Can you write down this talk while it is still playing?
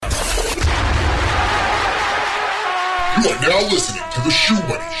You are now listening to The Shoe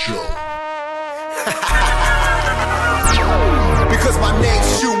Money Show. Because my name's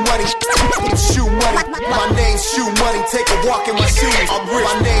Shoe Money. Shoe Money. My name's Shoe Money. Take a walk in my shoes. I'm rich.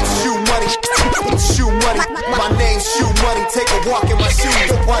 My name's Shoe Money. Shoe Money. My name's Shoe Money. Take a walk in my shoes.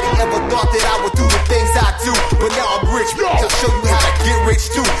 Nobody ever thought that I would do the things I do, but now I'm rich. I'll show you how to get rich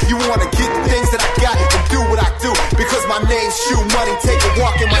too. You wanna get the things that I got and do what I do. Because my name's Shoe Money. Take a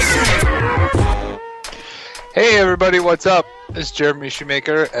walk in my shoes. Hey everybody, what's up? It's Jeremy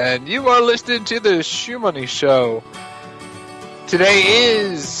Shoemaker, and you are listening to the Shoe Money Show. Today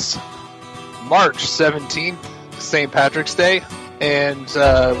is March 17th, St. Patrick's Day, and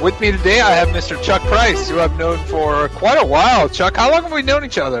with me today I have Mr. Chuck Price, who I've known for quite a while. Chuck, how long have we known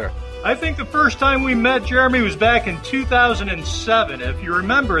each other? I think the first time we met, Jeremy, was back in 2007. If you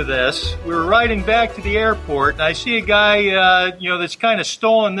remember this, we were riding back to the airport, and I see a guy, that's kind of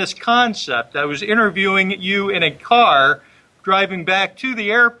stolen this concept. I was interviewing you in a car, driving back to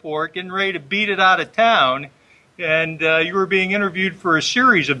the airport, getting ready to beat it out of town, and you were being interviewed for a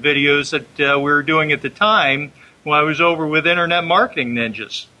series of videos that we were doing at the time when I was over with Internet Marketing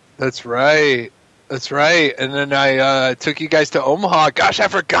Ninjas. That's right. That's right. And then I took you guys to Omaha. Gosh, I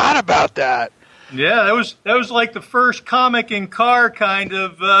forgot about that. Yeah, that was like the first comic in car kind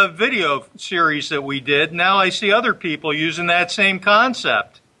of video series that we did. Now I see other people using that same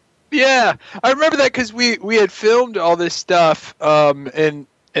concept. Yeah, I remember that because we had filmed all this stuff and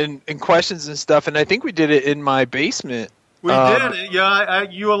questions and stuff, and I think we did it in my basement. We did. Yeah,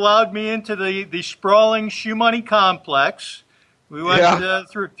 you allowed me into the sprawling Shoe Money complex. We went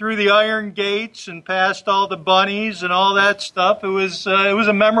through the iron gates and past all the bunnies and all that stuff. It was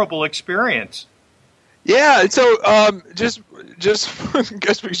a memorable experience. Yeah, so just I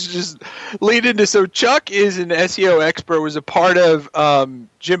guess we should just lead into. So Chuck is an SEO expert. Was a part of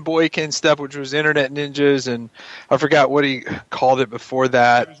Jim Boykin's stuff, which was Internet Ninjas, and I forgot what he called it before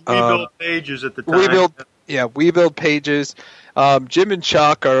that. We Build Pages at the time. We Build Pages. Jim and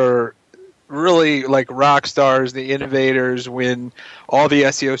Chuck are really like rock stars, the innovators when all the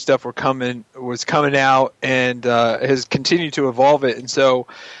SEO stuff was coming out, and has continued to evolve it. And so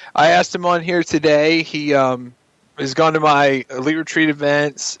I asked him on here today. He has gone to my Elite Retreat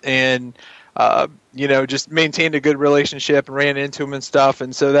events and just maintained a good relationship and ran into him and stuff.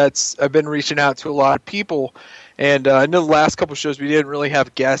 And so I've been reaching out to a lot of people. And I know the last couple of shows we didn't really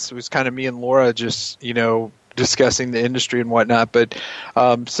have guests. It was kind of me and Laura just discussing the industry and whatnot. But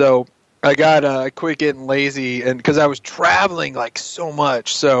so I quit getting lazy, and because I was traveling like so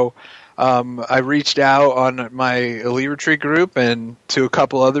much, so I reached out on my Elite Retreat group and to a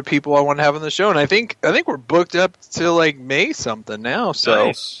couple other people I want to have on the show, and I think we're booked up to like May something now. So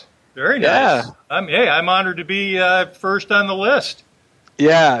nice, very nice. Yeah. I'm honored to be first on the list.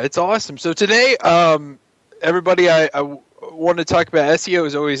 Yeah, it's awesome. So today, everybody, I want to talk about SEO.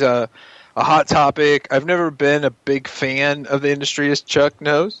 Is always a hot topic. I've never been a big fan of the industry, as Chuck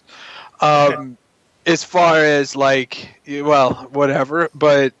knows. As far as whatever,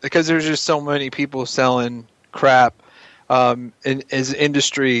 but because there's just so many people selling crap, as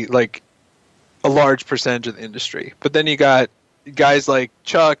industry, like a large percentage of the industry. But then you got guys like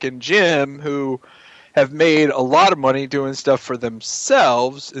Chuck and Jim who have made a lot of money doing stuff for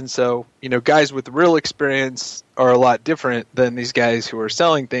themselves. And so, guys with real experience are a lot different than these guys who are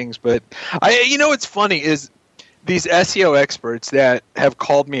selling things. But what's funny is, these SEO experts that have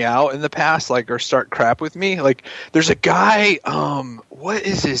called me out in the past, or start crap with me, there's a guy, what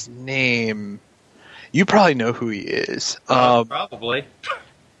is his name? You probably know who he is. Probably.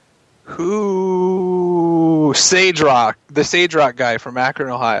 Sage Rock, the Sage Rock guy from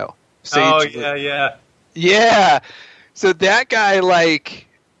Akron, Ohio. Yeah. Yeah. So that guy,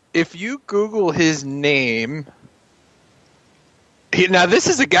 if you Google his name, now this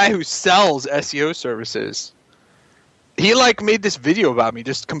is a guy who sells SEO services. He made this video about me,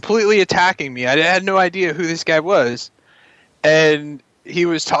 just completely attacking me. I had no idea who this guy was, and he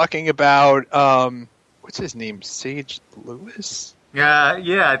was talking about what's his name, Sage Lewis? Yeah,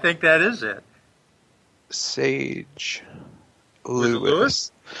 I think that is it. Sage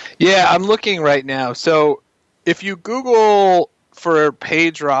Lewis. Yeah, I'm looking right now. So if you Google for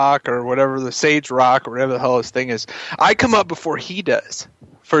Page Rock or whatever, the Sage Rock or whatever the hell his thing is, I come up before he does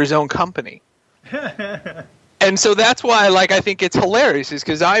for his own company. And so that's why, I think it's hilarious, is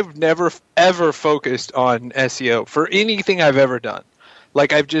because I've never, ever focused on SEO for anything I've ever done.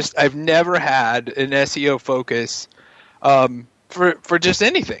 I've never had an SEO focus for just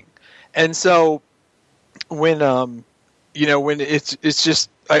anything. And so when it's just,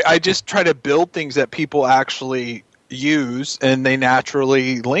 I just try to build things that people actually use and they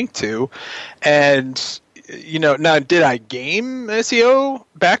naturally link to. And now did I game SEO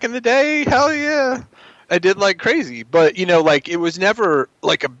back in the day? Hell yeah. I did like crazy, but like it was never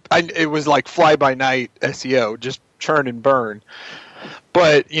like it was like fly by night SEO, just churn and burn.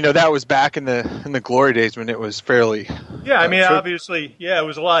 But that was back in the glory days when it was fairly. Yeah, I mean, obviously, it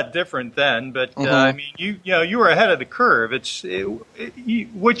was a lot different then. But I mean, you were ahead of the curve.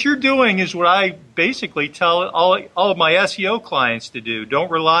 What you're doing is what I basically tell all of my SEO clients to do.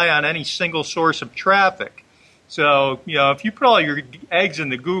 Don't rely on any single source of traffic. So if you put all your eggs in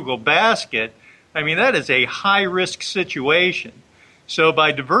the Google basket, I mean, that is a high-risk situation. So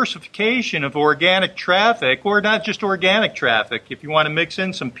by diversification of organic traffic, or not just organic traffic, if you want to mix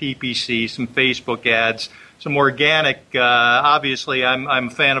in some PPC, some Facebook ads, some organic, obviously I'm a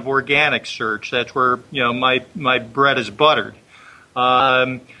fan of organic search. That's where, my bread is buttered.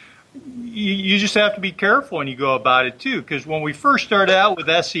 You just have to be careful when you go about it, too, because when we first started out with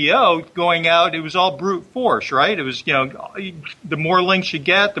SEO, going out, it was all brute force, right? It was, the more links you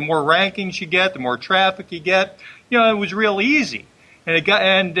get, the more rankings you get, the more traffic you get. It was real easy.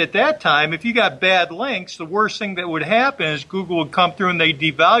 And at that time, if you got bad links, the worst thing that would happen is Google would come through and they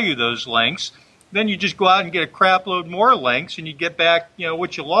devalue those links. Then you just go out and get a crap load more links, and you get back,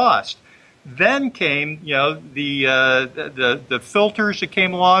 what you lost. Then came, the filters that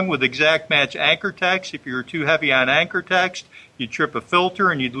came along with exact match anchor text. If you were too heavy on anchor text, you'd trip a filter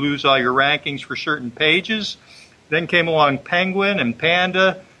and you'd lose all your rankings for certain pages. Then came along Penguin and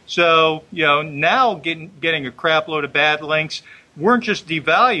Panda. So, now getting a crap load of bad links weren't just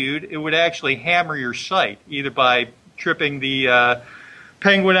devalued, it would actually hammer your site, either by tripping the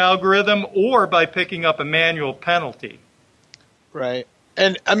Penguin algorithm or by picking up a manual penalty. Right.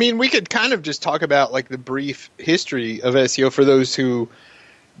 And I mean, we could kind of just talk about like the brief history of SEO for those who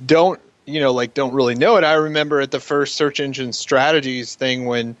don't really know it. I remember at the first search engine strategies thing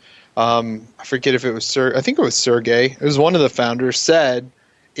when I forget if it was I think it was Sergey. It was one of the founders said,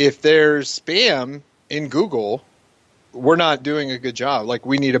 if there's spam in Google, we're not doing a good job. Like,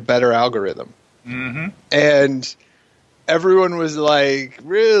 we need a better algorithm. Mm-hmm. And everyone was like,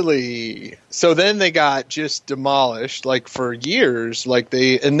 really? So then they got just demolished, like, for years.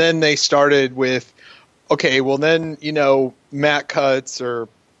 And then they started with, okay, well then, Matt Cutts or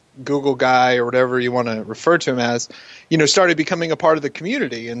Google Guy or whatever you want to refer to him as, started becoming a part of the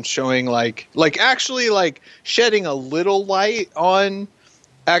community and showing actually shedding a little light on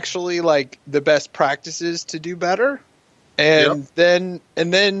actually like the best practices to do better. And then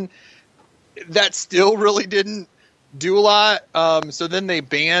that still really didn't do a lot. So then they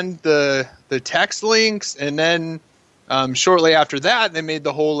banned the text links, and then shortly after that, they made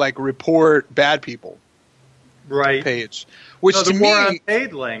the whole like report bad people page, which to more me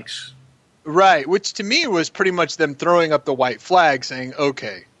unpaid links, right? Which to me was pretty much them throwing up the white flag, saying,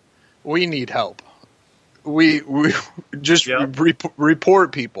 "Okay, we need help. We just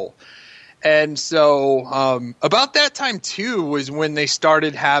report people." And so about that time, too, was when they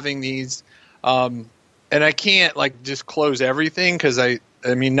started having these and I can't like disclose everything because I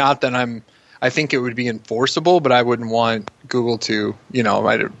mean, not that I think it would be enforceable, but I wouldn't want Google to,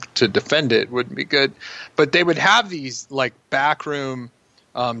 to defend it wouldn't be good. But they would have these like backroom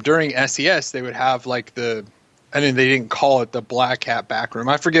during SES. They would have like they didn't call it the Black Hat backroom.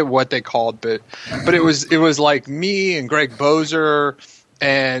 I forget what they called, but it was like me and Greg Bozer.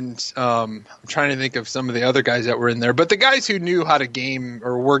 And I'm trying to think of some of the other guys that were in there, but the guys who knew how to game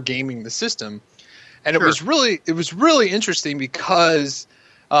or were gaming the system. And It was really interesting because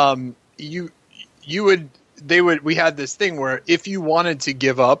we had this thing where if you wanted to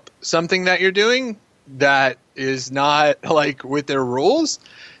give up something that you're doing that is not like with their rules,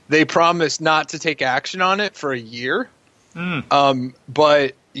 they promised not to take action on it for a year.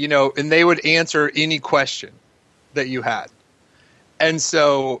 But and they would answer any question that you had. And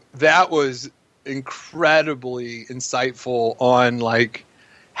so that was incredibly insightful on like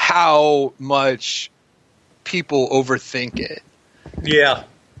how much people overthink it. Yeah.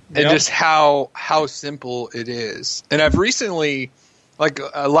 And just how simple it is. And I've recently, like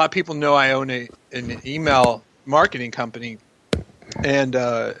a lot of people know, I own an email marketing company and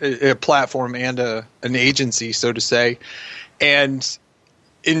a platform and an agency, so to say. And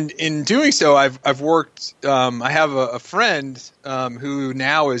in doing so, I've worked. I have a friend who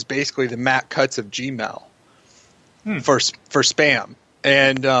now is basically the Matt Cutts of Gmail for spam,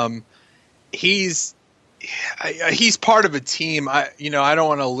 and he's part of a team. I don't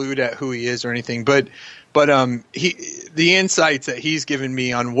want to allude at who he is or anything, but the insights that he's given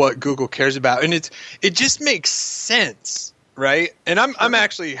me on what Google cares about, and it just makes sense. Right. And I'm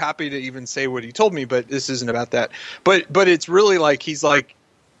actually happy to even say what he told me, but this isn't about that. But it's really like he's like,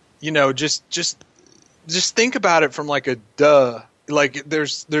 just just think about it from like a duh. Like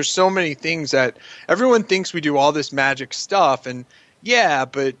there's so many things that everyone thinks we do all this magic stuff, and yeah,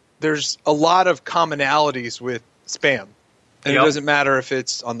 but there's a lot of commonalities with spam. And Yep. it doesn't matter if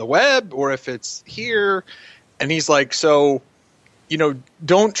it's on the web or if it's here. And he's like, so,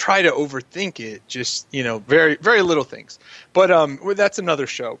 don't try to overthink it. Just, very, very little things. But well, that's another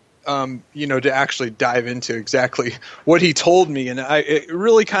show, to actually dive into exactly what he told me. And it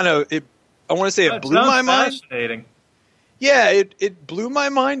really kind of, I want to say it blew my mind. Fascinating. Yeah, it blew my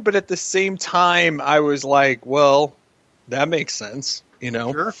mind. But at the same time, I was like, well, that makes sense,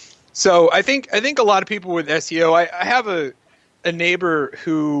 Sure. So I think a lot of people with SEO, I have a neighbor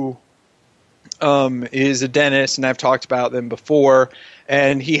who is a dentist, and I've talked about them before,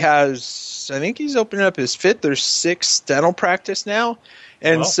 and he has, I think he's opening up his 5th or 6th dental practice now.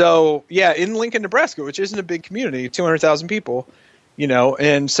 And Wow. so, yeah, in Lincoln, Nebraska, which isn't a big community, 200,000 people,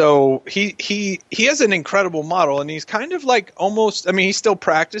 and so he has an incredible model, and he's kind of like almost, I mean, he still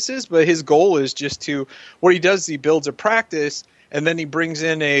practices, but his goal is just to, what he does is he builds a practice, and then he brings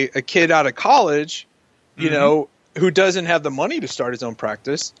in a kid out of college, who doesn't have the money to start his own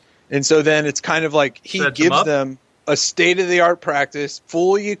practice. And so then it's kind of like he Sets gives them a state-of-the-art practice,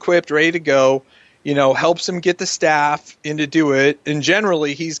 fully equipped, ready to go, helps them get the staff in to do it. And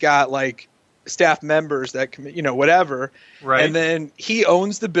generally he's got like staff members that can, whatever. Right. And then he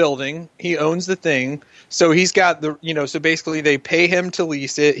owns the building. He owns the thing. So he's got so basically they pay him to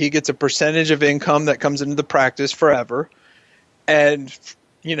lease it. He gets a percentage of income that comes into the practice forever. And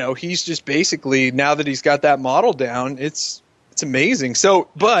he's just basically, now that he's got that model down, it's amazing. So,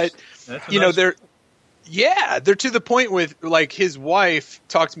 but they're to the point with like his wife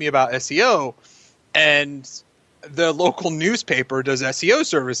talked to me about SEO, and the local newspaper does SEO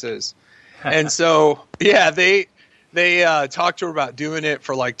services. And so, yeah, they talked to her about doing it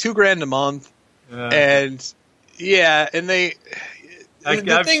for like $2,000 a month. And yeah, and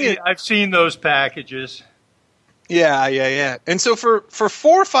I've seen those packages. Yeah. And so for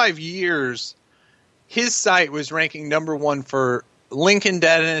 4 or 5 years, his site was ranking number 1 for Lincoln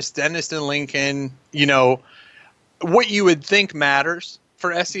dentist in Lincoln, what you would think matters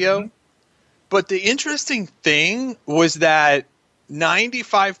for SEO. Mm-hmm. But the interesting thing was that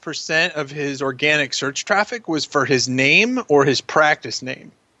 95% of his organic search traffic was for his name or his practice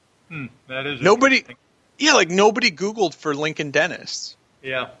name. That is nobody Googled for Lincoln dentists.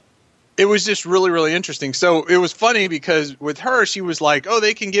 Yeah. It was just really, really interesting. So it was funny because with her, she was like, oh,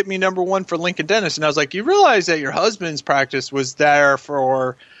 they can get me number 1 for Lincoln dentist. And I was like, you realize that your husband's practice was there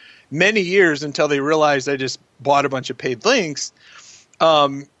for many years until they realized I just bought a bunch of paid links.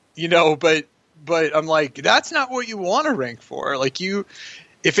 But I'm like, that's not what you want to rank for. Like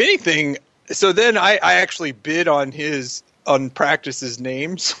if anything, so then I actually bid on practice's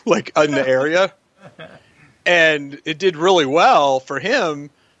names, like in the area. And it did really well for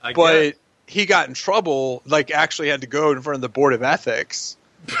him. But he got in trouble, like actually had to go in front of the Board of Ethics.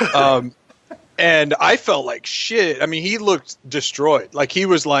 And I felt like shit. I mean, he looked destroyed. Like he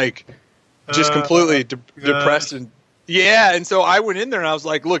was like just completely depressed. And yeah. And so I went in there and I was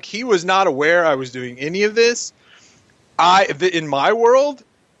like, look, he was not aware I was doing any of this. In my world,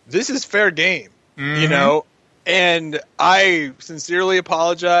 this is fair game, and I sincerely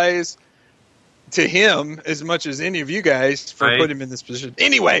apologize to him as much as any of you guys for putting him in this position.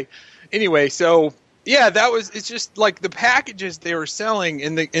 Anyway, so yeah, it's just like the packages they were selling,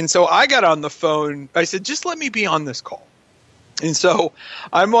 and so I got on the phone. I said, just let me be on this call. And so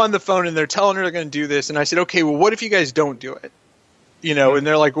I'm on the phone, and they're telling her they're going to do this, and I said, okay, well, what if you guys don't do it? And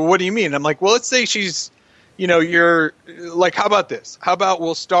they're like, well, what do you mean? And I'm like, well, let's say she's, you're like, how about this? How about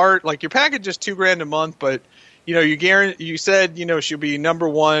we'll start, like, your package is $2,000 a month, but you said, she'll be number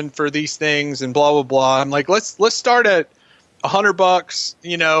 1 for these things and blah, blah, blah. I'm like, let's start at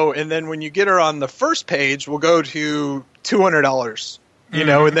 $100, and then when you get her on the first page, we'll go to $200,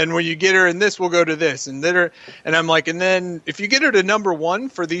 and then when you get her in this, we'll go to this. And I'm like, and then if you get her to number 1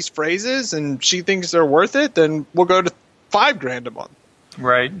 for these phrases and she thinks they're worth it, then we'll go to $5,000 a month.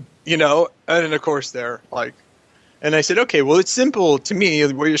 Right. And then of course they're like, and I said, okay, well, it's simple to me.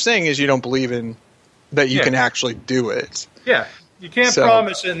 What you're saying is you don't believe in that you can actually do it. Yeah. You can't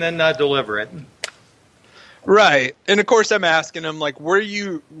promise it and then not deliver it. Right. And of course I'm asking them like,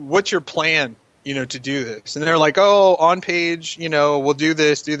 what's your plan, to do this? And they're like, oh, on page, we'll do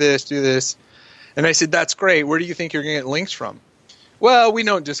this. And I said, that's great. Where do you think you're going to get links from? Well, we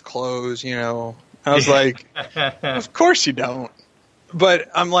don't disclose, I was like, of course you don't. But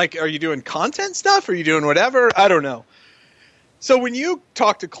I'm like, are you doing content stuff? Are you doing whatever? I don't know. So when you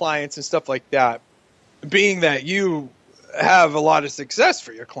talk to clients and stuff like that, being that you have a lot of success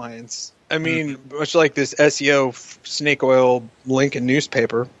for your clients. I mean, much like this SEO snake oil Lincoln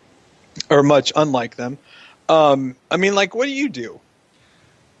newspaper, or much unlike them. I mean, like, what do you do?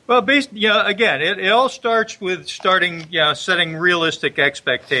 Well, again, it all starts with setting realistic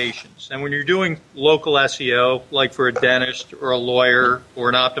expectations. And when you're doing local SEO, like for a dentist or a lawyer or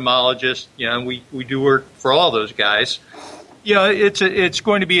an ophthalmologist, we do work for all those guys. It's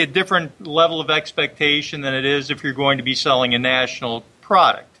going to be a different level of expectation than it is if you're going to be selling a national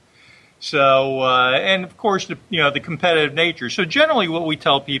product. So, and of course, the competitive nature. So generally what we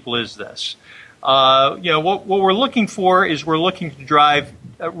tell people is this. What we're looking for is we're looking to drive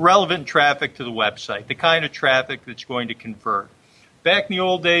relevant traffic to the website, the kind of traffic that's going to convert. Back in the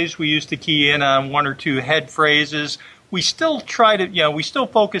old days, we used to key in on one or two head phrases. We still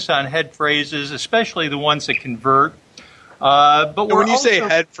focus on head phrases, especially the ones that convert. But when you say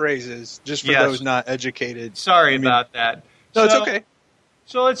head phrases, just for those not educated. Sorry about that. No, it's okay.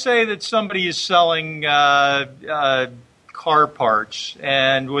 So let's say that somebody is selling car parts,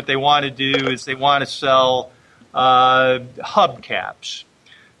 and what they want to do is they want to sell hubcaps.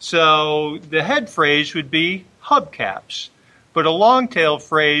 So the head phrase would be hubcaps, but a long tail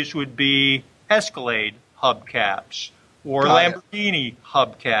phrase would be Escalade hubcaps or Lamborghini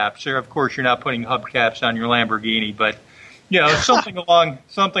hubcaps. Or of course, you're not putting hubcaps on your Lamborghini, but something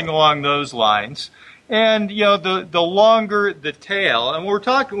along those lines. And the longer the tail, and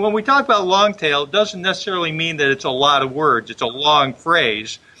when we talk about long tail, it doesn't necessarily mean that it's a lot of words. It's a long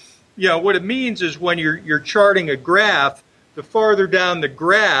phrase. What it means is when you're charting a graph, the farther down the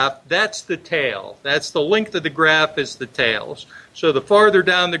graph, that's the tail. That's the length of the graph is the tails. So the farther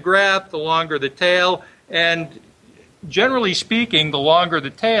down the graph, the longer the tail, and generally speaking, the longer the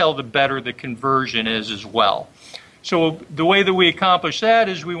tail, the better the conversion is as well. So the way that we accomplish that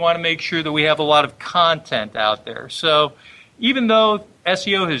is we want to make sure that we have a lot of content out there. So even though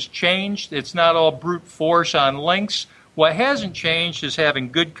SEO has changed, it's not all brute force on links. What hasn't changed is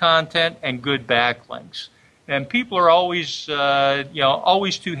having good content and good backlinks. And people are always,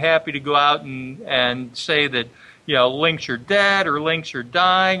 always too happy to go out and say that, links are dead or links are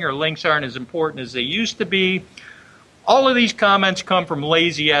dying or links aren't as important as they used to be. All of these comments come from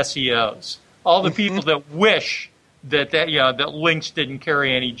lazy SEOs. All the people that wish that links didn't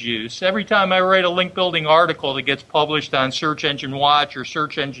carry any juice. Every time I write a link building article that gets published on Search Engine Watch or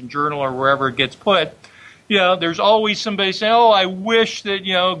Search Engine Journal or wherever it gets put, there's always somebody saying, "Oh, I wish that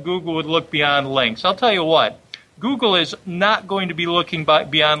Google would look beyond links." I'll tell you what, Google is not going to be looking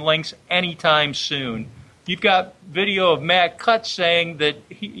beyond links anytime soon. You've got video of Matt Cutts saying that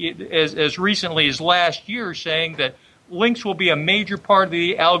as recently as last year, saying that links will be a major part of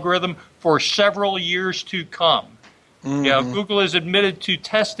the algorithm for several years to come. Mm-hmm. Google has admitted to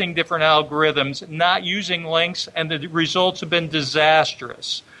testing different algorithms, not using links, and the results have been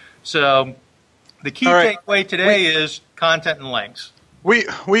disastrous. So the key takeaway today is content and links. We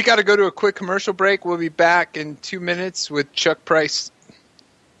got to go to a quick commercial break. We'll be back in 2 minutes with Chuck Price.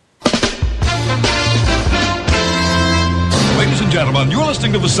 Ladies and gentlemen, you're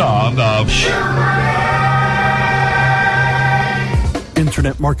listening to the sound of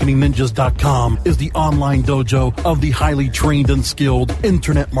InternetMarketingNinjas.com is the online dojo of the highly trained and skilled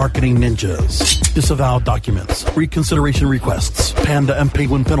Internet Marketing Ninjas. Disavow documents, reconsideration requests, Panda and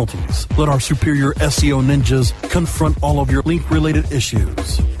Penguin penalties. Let our superior SEO ninjas confront all of your link-related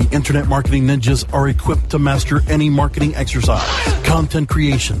issues. The Internet Marketing Ninjas are equipped to master any marketing exercise, content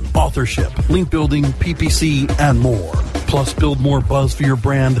creation, authorship, link building, PPC, and more. Plus, build more buzz for your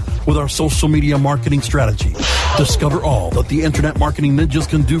brand with our social media marketing strategy. Discover all that the Internet Marketing Ninjas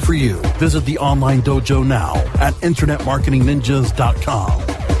can do for you. Visit the online dojo now at InternetMarketingNinjas.com.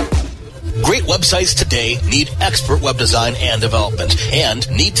 Great websites today need expert web design and development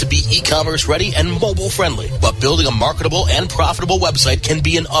and need to be e-commerce ready and mobile friendly. But building a marketable and profitable website can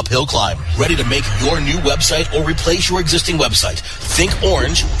be an uphill climb. Ready to make your new website or replace your existing website? Think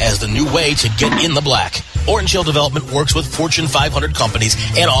Orange as the new way to get in the black. Orange Hill Development works with Fortune 500 companies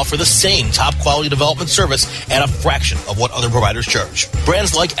and offer the same top quality development service at a fraction of what other providers charge.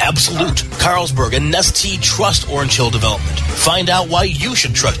 Brands like Absolute, Carlsberg, and Nestea trust Orange Hill Development. Find out why you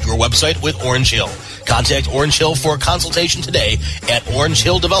should trust your website with Orange Hill. Contact Orange Hill for a consultation today at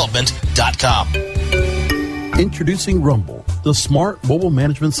orangehilldevelopment.com. Introducing Rumble, the smart mobile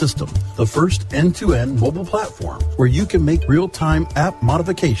management system, the first end-to-end mobile platform where you can make real-time app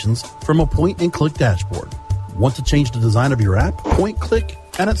modifications from a point-and-click dashboard. Want to change the design of your app? Point-click,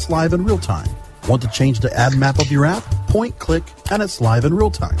 and it's live in real time. Want to change the ad map of your app? Point-click, and it's live in real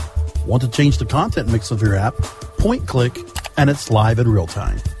time. Want to change the content mix of your app? Point-click, and it's live in real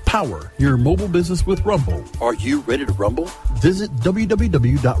time. Power your mobile business with Rumble. Are you ready to rumble? Visit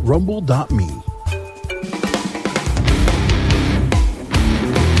www.rumble.me.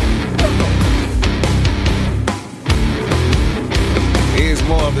 Here's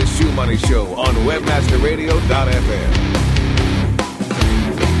more of the Shoe Money Show on WebmasterRadio.fm.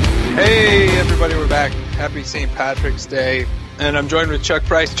 Hey, everybody, we're back. Happy St. Patrick's Day. And I'm joined with Chuck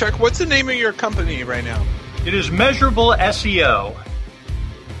Price. Chuck, what's the name of your company right now? It is Measurable SEO.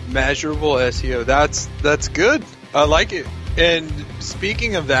 Measurable SEO. That's good. I like it. And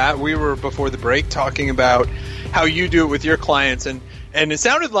speaking of that, we were before the break talking about how you do it with your clients, and it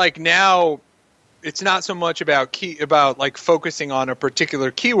sounded like now it's not so much about like focusing on a particular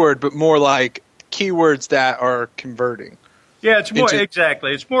keyword, but more like keywords that are converting. Yeah, it's more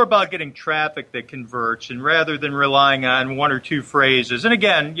exactly. It's more about getting traffic that converts, and rather than relying on one or two phrases. And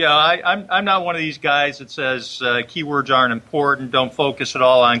again, I'm not one of these guys that says keywords aren't important. Don't focus at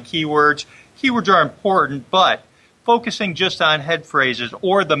all on keywords. Keywords are important, but focusing just on head phrases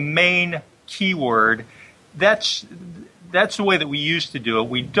or the main keyword, that's the way that we used to do it.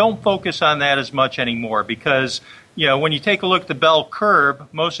 We don't focus on that as much anymore because, when you take a look at the bell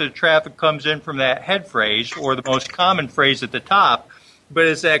curve, most of the traffic comes in from that head phrase or the most common phrase at the top. But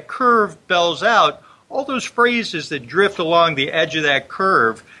as that curve bells out, all those phrases that drift along the edge of that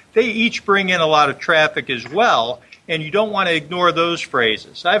curve, they each bring in a lot of traffic as well, and you don't want to ignore those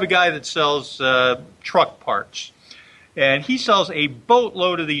phrases. I have a guy that sells truck parts. And he sells a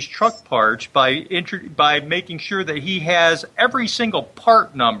boatload of these truck parts by making sure that he has every single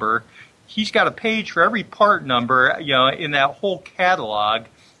part number. He's got a page for every part number, in that whole catalog,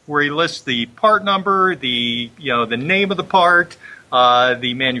 where he lists the part number, the name of the part,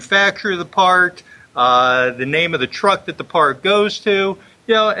 the manufacturer of the part, the name of the truck that the part goes to,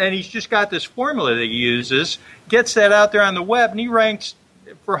 and he's just got this formula that he uses, gets that out there on the web, and he ranks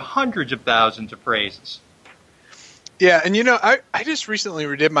for hundreds of thousands of phrases. Yeah, and I just recently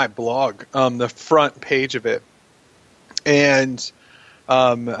redid my blog, the front page of it, and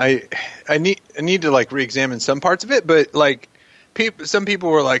I need to like re-examine some parts of it, but like some people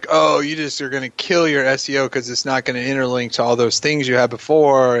were like, "Oh, you just are going to kill your SEO because it's not going to interlink to all those things you had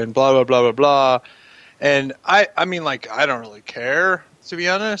before," and blah blah blah blah blah. And I mean, like, I don't really care, to be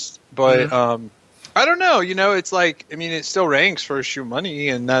honest, but I don't know. It's like, I mean, it still ranks for Shoe Money,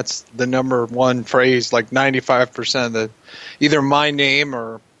 and that's the number one phrase, like 95% of the either my name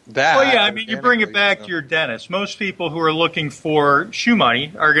or that. Well, yeah, I mean, you bring it back to your dentist. Most people who are looking for Shoe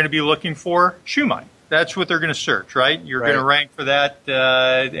Money are going to be looking for Shoe Money. That's what they're going to search, right? You're going to rank for that,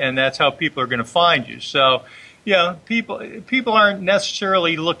 and that's how people are going to find you. So, people aren't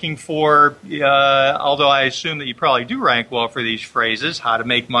necessarily looking for, although I assume that you probably do rank well for these phrases, how to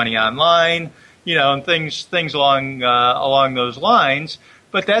make money online, and things along those lines.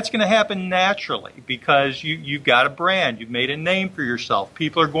 But that's going to happen naturally because you've got a brand. You've made a name for yourself.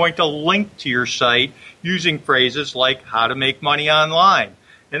 People are going to link to your site using phrases like how to make money online.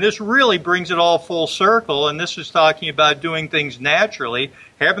 And this really brings it all full circle, and this is talking about doing things naturally,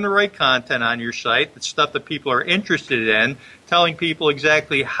 having the right content on your site, the stuff that people are interested in, telling people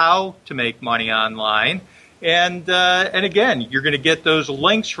exactly how to make money online. And again, you're going to get those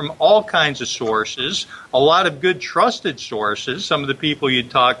links from all kinds of sources, a lot of good trusted sources. Some of the people you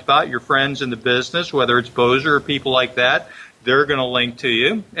talked about, your friends in the business, whether it's Bozer or people like that, they're going to link to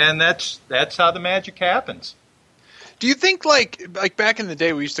you. And that's how the magic happens. Do you think like back in the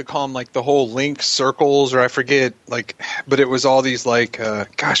day we used to call them like the whole link circles, or I forget, but it was all these like,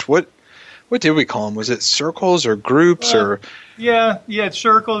 what did we call them? Was it circles or groups or? Yeah,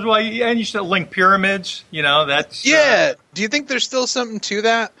 circles. Well, and you said link pyramids. That's yeah. Do you think there's still something to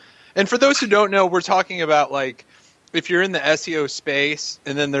that? And for those who don't know, we're talking about like if you're in the SEO space,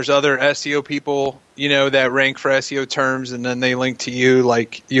 and then there's other SEO people, that rank for SEO terms, and then they link to you,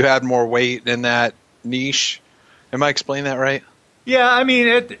 like you had more weight in that niche. Am I explaining that right? Yeah, I mean,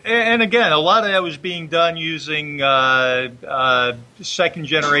 and again, a lot of that was being done using second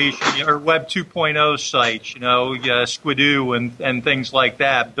generation or Web 2.0 sites, Squidoo and things like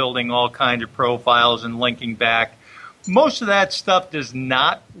that, building all kinds of profiles and linking back. Most of that stuff does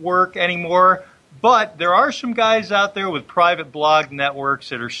not work anymore, but there are some guys out there with private blog networks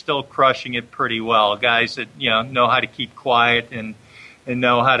that are still crushing it pretty well, guys that know how to keep quiet and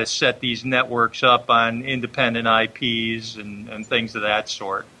know how to set these networks up on independent IPs and things of that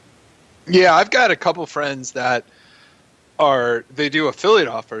sort. Yeah, I've got a couple friends that they do affiliate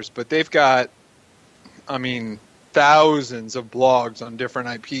offers, but they've got, thousands of blogs on different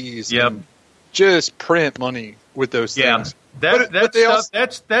IPs. Yep. just print money with those things. That's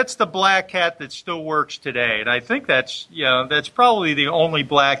the black hat that still works today, and I think that's probably the only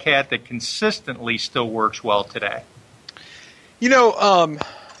black hat that consistently still works well today. I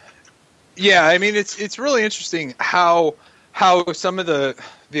mean it's really interesting how some of the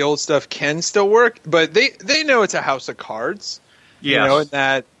old stuff can still work, but they know it's a house of cards. Yes. And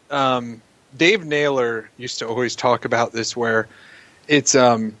that Dave Naylor used to always talk about this, where it's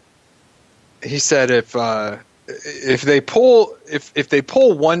he said if they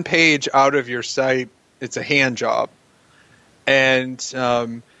pull one page out of your site, it's a hand job, and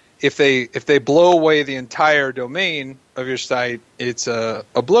if they blow away the entire domain of your site, it's a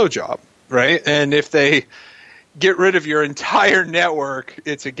blow job, right? And if they get rid of your entire network,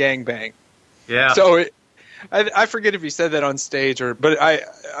 it's a gangbang. Yeah. So I forget if he said that on stage but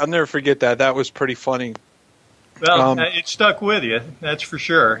I'll never forget that. That was pretty funny. Well, it stuck with you, that's for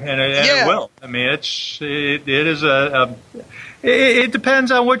sure, and it will. I mean, it is it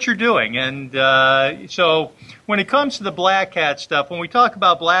depends on what you're doing, and so when it comes to the black hat stuff, when we talk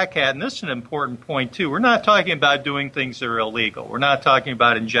about black hat, and this is an important point too, we're not talking about doing things that are illegal. We're not talking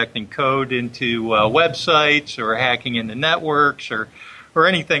about injecting code into websites or hacking into networks or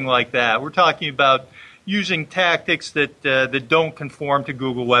anything like that. We're talking about using tactics that don't conform to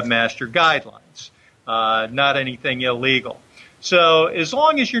Google Webmaster Guidelines. Not anything illegal. So as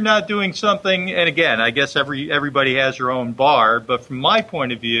long as you're not doing something, and again, I guess everybody has their own bar, but from my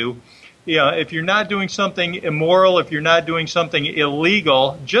point of view, if you're not doing something immoral, if you're not doing something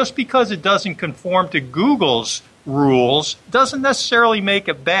illegal, just because it doesn't conform to Google's rules doesn't necessarily make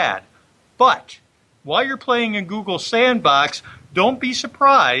it bad. But while you're playing in Google's sandbox, don't be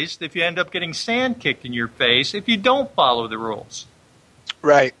surprised if you end up getting sand kicked in your face if you don't follow the rules.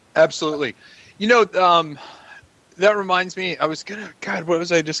 Right. Absolutely. That reminds me, what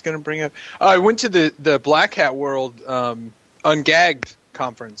was I just going to bring up? I went to the Black Hat World Ungagged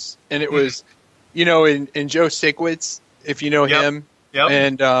conference, and it was, in Joe Sigwitz, if you know him,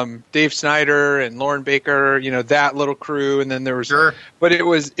 and Dave Snyder and Lauren Baker, that little crew, and then there was, but it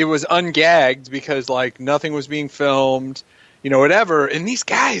was ungagged because nothing was being filmed, whatever, and these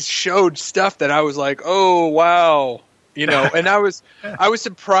guys showed stuff that I was like, oh wow. And I was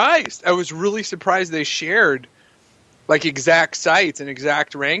surprised. I was really surprised they shared exact sites and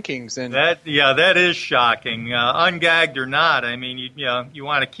exact rankings. And that is shocking. Ungagged or not, I mean, you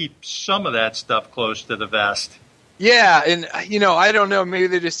want to keep some of that stuff close to the vest. Yeah, and I don't know. Maybe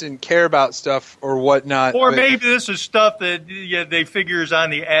they just didn't care about stuff or whatnot. Or maybe this is stuff that they figure is on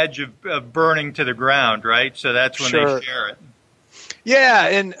the edge of burning to the ground, right? So that's when they share it. Yeah,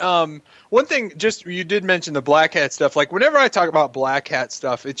 and one thing, you did mention the black hat stuff. Whenever I talk about black hat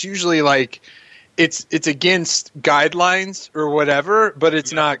stuff, it's usually it's against guidelines or whatever, but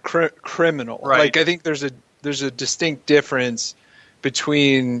it's not criminal. Right. I think there's a distinct difference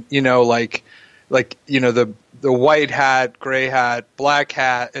between the white hat, gray hat, black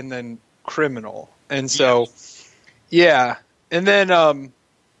hat, and then criminal. And so, and then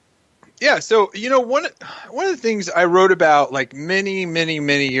so one of the things I wrote about many, many,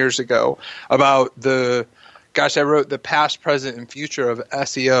 many years ago about I wrote the past, present, and future of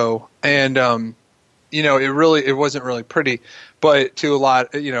SEO, and it wasn't really pretty, but to a lot,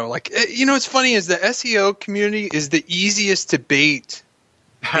 it's funny is the SEO community is the easiest to bait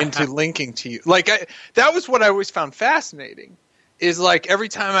into linking to you. That was what I always found fascinating. Is every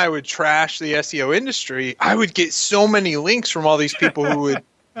time I would trash the SEO industry, I would get so many links from all these people who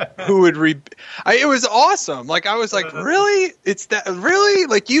would read. It was awesome. I was like, really? It's that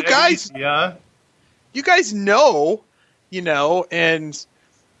really? You guys? Yeah. You guys know, and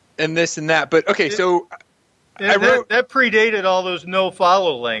this and that. But okay, so that predated all those no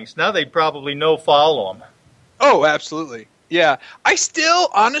follow links. Now they'd probably no follow them. Oh, absolutely. Yeah. I still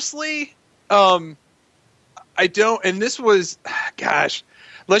honestly, I don't. And this was, gosh.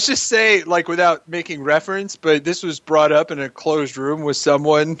 Let's just say, without making reference, but this was brought up in a closed room with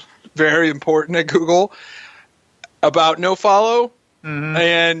someone very important at Google about nofollow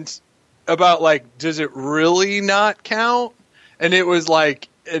and about, does it really not count? And it was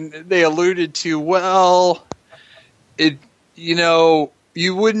and they alluded to, well,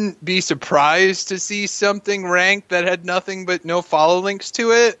 you wouldn't be surprised to see something ranked that had nothing but no follow links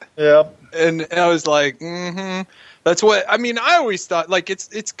to it. Yeah. And I was like, That's what I mean. I always thought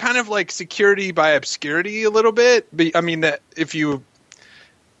it's kind of like security by obscurity a little bit. But I mean that if you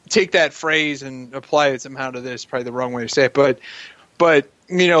take that phrase and apply it somehow to this, probably the wrong way to say it. But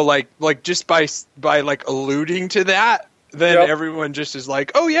just by alluding to that, then everyone just is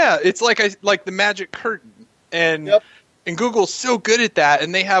like, oh yeah, it's like the magic curtain, and And Google's so good at that,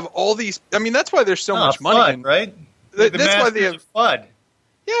 and they have all these. I mean, that's why there's so much money. FUD, right? That's why they have FUD.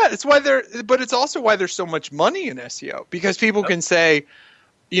 Yeah, it's why but it's also why there's so much money in SEO, because people can say,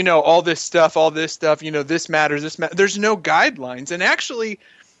 all this stuff, this matters, There's no guidelines. And actually,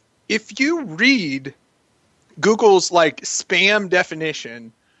 if you read Google's like spam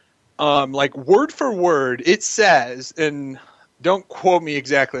definition, like word for word, it says, and don't quote me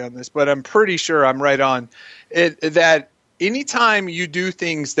exactly on this, but I'm pretty sure I'm right on it, that anytime you do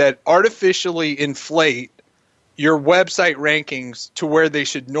things that artificially inflate your website rankings to where they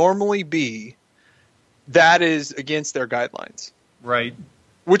should normally be, that is against their guidelines. Right.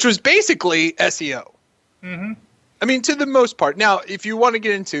 Which was basically SEO. Mm-hmm. I mean, to the most part. Now, if you want to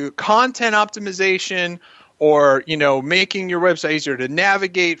get into content optimization or, making your website easier to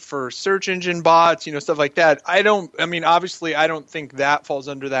navigate for search engine bots, stuff like that, obviously I don't think that falls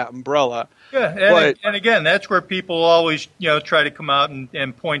under that umbrella. Yeah, and again, that's where people always, try to come out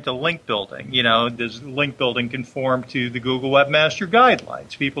and point to link building. Does link building conform to the Google Webmaster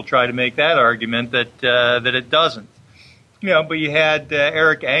Guidelines? People try to make that argument that it doesn't. But you had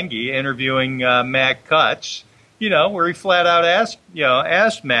Eric Angie interviewing Matt Cutts, where he flat out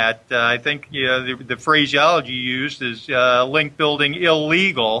asked Matt, I think, the phraseology used is link building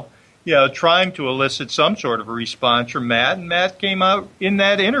illegal, trying to elicit some sort of a response from Matt. And Matt came out in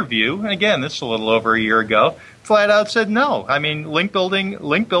that interview, and again, this is a little over a year ago, flat out said no. I mean, link building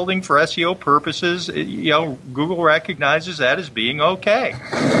for SEO purposes, Google recognizes that as being okay.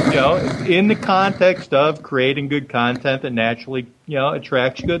 In the context of creating good content that naturally,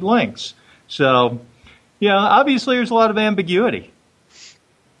 attracts good links. So, obviously there's a lot of ambiguity.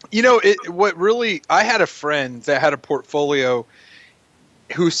 I had a friend that had a portfolio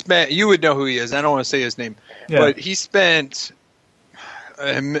who spent, you would know who he is, I don't want to say his name, but he spent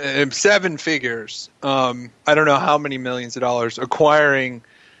 7 figures, I don't know how many millions of dollars, acquiring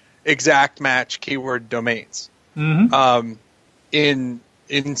exact match keyword domains in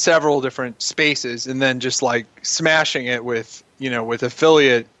several different spaces, and then just like smashing it with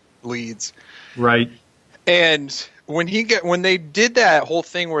affiliate leads. Right. And when they did that whole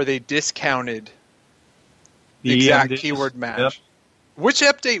thing where they discounted the exact keyword match, which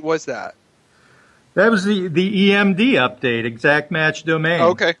update was that? That was the EMD update, exact match domain.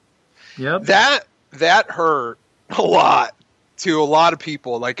 Okay. Yep. That hurt a lot to a lot of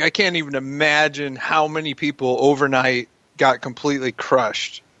people. Like, I can't even imagine how many people overnight got completely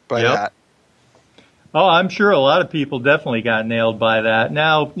crushed by that. Oh, I'm sure a lot of people definitely got nailed by that.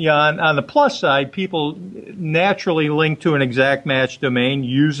 Now, on the plus side, people naturally link to an exact match domain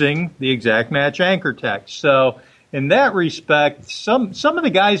using the exact match anchor text. So in that respect, some of the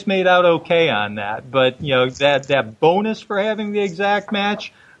guys made out okay on that. But, that bonus for having the exact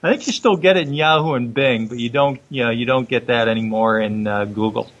match, I think you still get it in Yahoo and Bing, but you don't get that anymore in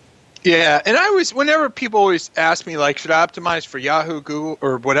Google. Yeah, and whenever people always ask me, like, should I optimize for Yahoo, Google,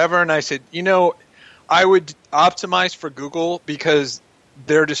 or whatever, and I said, I would optimize for Google because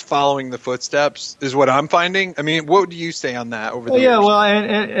they're just following the footsteps, is what I'm finding. I mean, what do you say on that over the years? Yeah, well,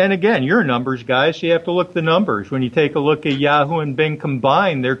 and again, you're numbers guys, so you have to look at the numbers. When you take a look at Yahoo and Bing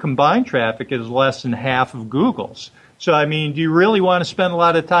combined, their combined traffic is less than half of Google's. So, I mean, do you really want to spend a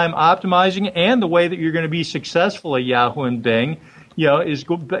lot of time optimizing? And the way that you're going to be successful at Yahoo and Bing, is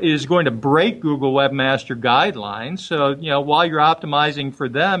going to break Google Webmaster Guidelines. So, while you're optimizing for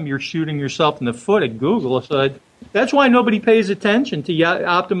them, you're shooting yourself in the foot at Google. So that's why nobody pays attention to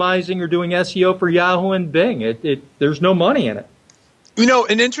optimizing or doing SEO for Yahoo and Bing. There's no money in it.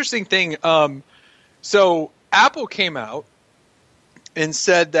 An interesting thing. So Apple came out and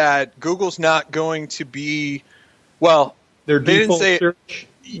said that Google's not going to be, well, their default they didn't say search.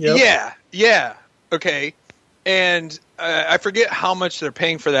 Yep. Yeah. Okay. And I forget how much they're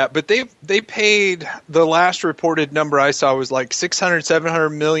paying for that, but they paid, the last reported number I saw was like 600, 700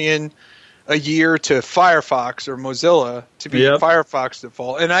 million a year to Firefox or Mozilla to be Firefox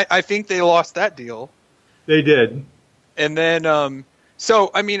default. And I think they lost that deal. They did. And then, so,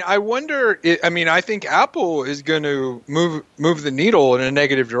 I mean, I wonder, I think Apple is going to move the needle in a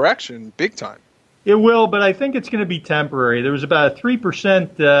negative direction big time. It will, but I think it's going to be temporary. There was about a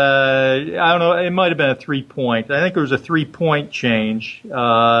 3%, I don't know, it might have been a 3-point. I think there was a 3-point change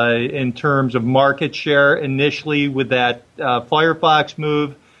in terms of market share initially with that Firefox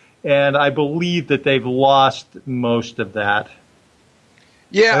move, and I believe that they've lost most of that.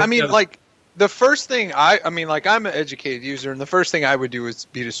 Yeah, I mean, like, the first thing I'm an educated user, and the first thing I would do is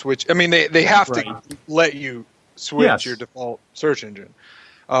be to switch. I mean, they have to let you switch your default search engine.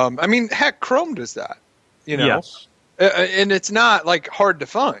 I mean, heck, Chrome does that, Yes. And it's not, like, hard to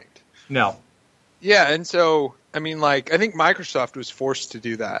find. No. Yeah, and so, I mean, like, I think Microsoft was forced to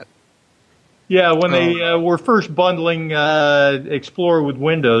do that. Yeah, when they were first bundling Explorer with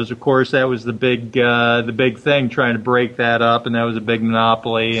Windows, of course, that was the big thing, trying to break that up, and that was a big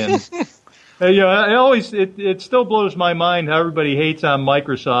monopoly. And it still blows my mind how everybody hates on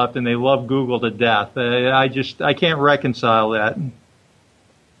Microsoft and they love Google to death. I can't reconcile that.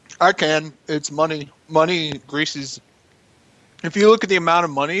 I can. It's money. Money greases. If you look at the amount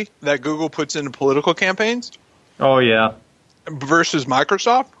of money that Google puts into political campaigns, oh yeah, versus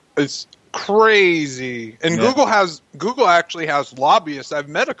Microsoft, it's crazy. And yeah. Google actually has lobbyists. I've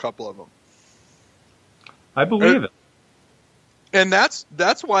met a couple of them. I believe it. And that's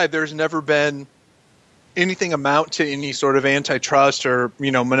why there's never been anything amount to any sort of antitrust or,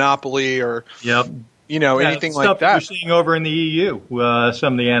 monopoly or anything like that. You're seeing over in the EU,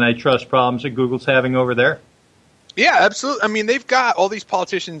 some of the antitrust problems that Google's having over there. Yeah, absolutely. I mean, they've got all these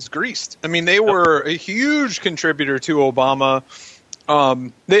politicians greased. I mean, they were a huge contributor to Obama.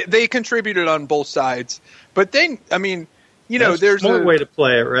 They contributed on both sides, but then, I mean, there's a smart way to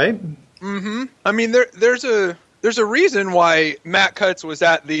play it, right? Mm-hmm. I mean, there's a reason why Matt Cutts was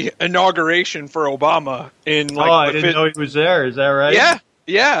at the inauguration for Obama in I didn't know he was there. Is that right?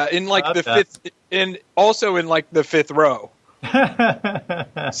 Yeah, in the fifth, and also in the fifth row.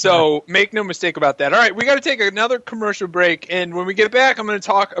 So make no mistake about that. All right, we got to take another commercial break, and when we get back, I'm going to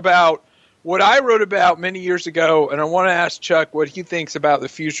talk about what I wrote about many years ago, and I want to ask Chuck what he thinks about the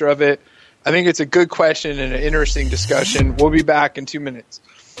future of it. I think it's a good question and an interesting discussion. We'll be back in 2 minutes.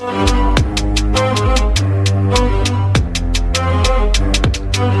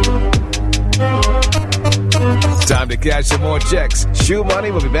 Time to cash some more checks. Shoe Money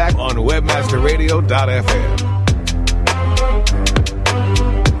will be back on webmasterradio.fm.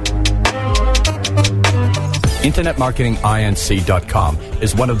 InternetMarketingINC.com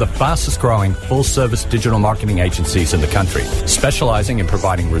is one of the fastest growing full-service digital marketing agencies in the country, specializing in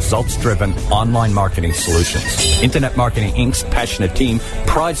providing results-driven online marketing solutions. Internet Marketing Inc.'s passionate team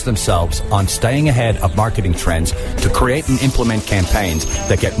prides themselves on staying ahead of marketing trends to create and implement campaigns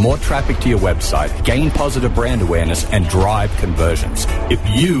that get more traffic to your website, gain positive brand awareness, and drive conversions. If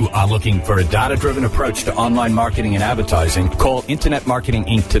you are looking for a data-driven approach to online marketing and advertising, call Internet Marketing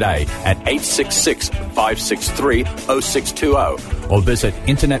Inc. today at 866-563-0620 or visit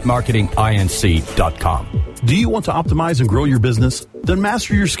InternetMarketingINC.com. Do you want to optimize and grow your business? Then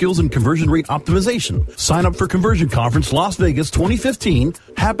master your skills in conversion rate optimization. Sign up for Conversion Conference Las Vegas 2015,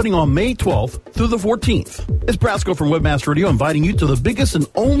 happening on May 12th through the 14th. It's Brasco from Webmaster Radio inviting you to the biggest and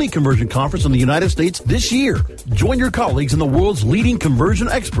only conversion conference in the United States this year. Join your colleagues and the world's leading conversion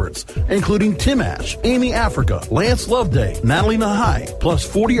experts, including Tim Ash, Amy Africa, Lance Loveday, Natalie Nahai, plus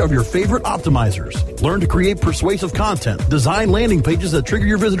 40 of your favorite optimizers. Learn to create persuasive content, design landing pages that trigger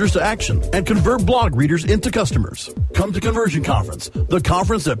your visitors to action, and convert blog readers into customers. Come to Conversion Conference, the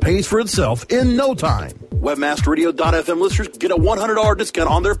conference that pays for itself in no time. WebmasterRadio.fm listeners get a $100 discount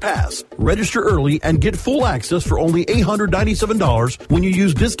on their pass. Register early and get full access for only $897 when you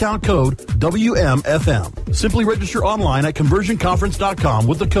use discount code WMFM. Simply register online at conversionconference.com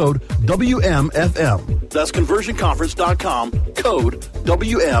with the code WMFM. That's conversionconference.com, code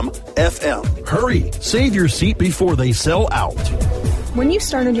WMFM. Hurry, save your seat before they sell out. When you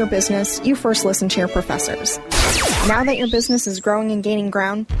started your business, you first listened to your professors. Now that your business is growing and gaining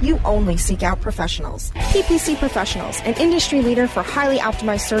ground, you only seek out professionals. PPC Professionals, an industry leader for highly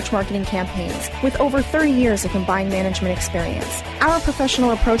optimized search marketing campaigns with over 30 years of combined management experience. Our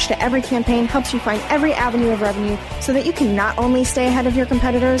professional approach to every campaign helps you find every avenue of revenue so that you can not only stay ahead of your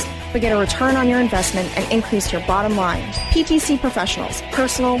competitors, but get a return on your investment and increase your bottom line. PPC Professionals,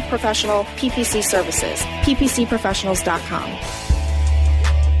 personal, professional, PPC services. PPCprofessionals.com.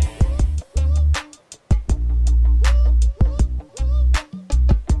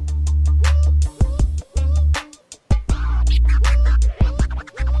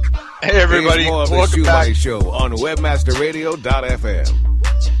 Hey everybody, welcome back. Show on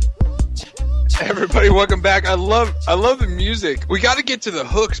webmasterradio.fm. Everybody, welcome back. I love the music. We got to get to the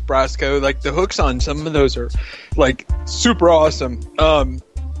hooks, Brasco. Like the hooks on some of those are like super awesome. Chuck,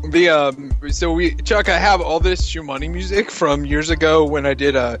 I have all this Shoe Money music from years ago when I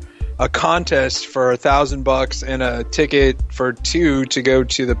did a contest for $1,000 and a ticket for 2 to go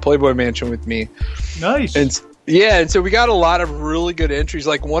to the Playboy Mansion with me. Nice. And so we got a lot of really good entries.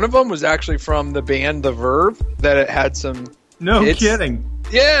 Like one of them was actually from the band The Verve that it had some hits. Kidding.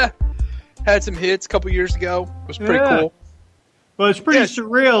 Yeah. Had some hits a couple years ago. It was pretty cool. Well, it's pretty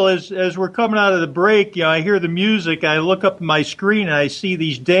surreal as we're coming out of the break. I hear the music. I look up at my screen and I see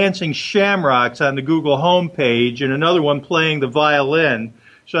these dancing shamrocks on the Google homepage and another one playing the violin.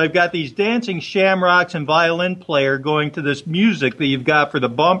 So I've got these dancing shamrocks and violin player going to this music that you've got for the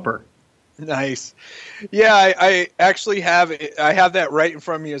bumper. Nice. Yeah, I actually have that right in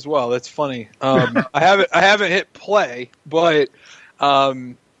front of me as well. That's funny. I haven't hit play, but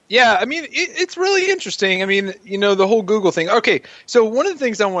yeah, I mean it's really interesting. I mean, the whole Google thing. Okay, so one of the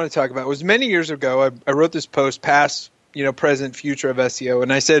things I want to talk about was many years ago I wrote this post, past, present, future of SEO,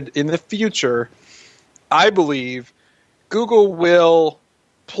 and I said in the future, I believe Google will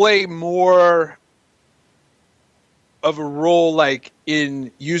play more of a role like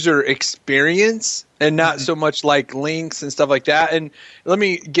in user experience and not so much like links and stuff like that. And let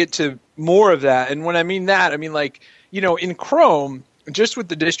me get to more of that. And when I mean that, I mean like, in Chrome, just with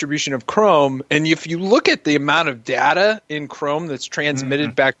the distribution of Chrome, and if you look at the amount of data in Chrome that's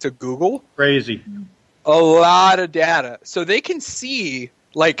transmitted back to Google, crazy, a lot of data. So they can see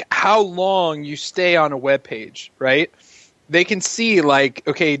like how long you stay on a web page, right? They can see like,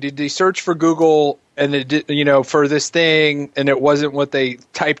 okay, did they search for Google and it did, for this thing, and it wasn't what they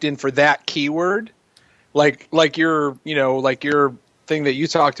typed in for that keyword, like your thing that you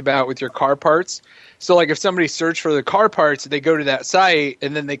talked about with your car parts. So like if somebody searched for the car parts, they go to that site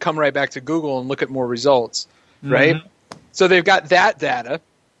and then they come right back to Google and look at more results, right? So they've got that data.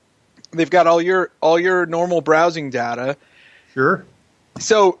 They've got all your normal browsing data. Sure.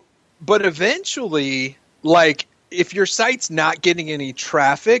 So, but eventually, like, if your site's not getting any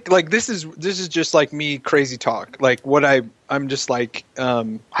traffic, like this is just like me crazy talk, like what I'm just like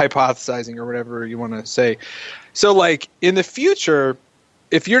hypothesizing or whatever you want to say. So like in the future,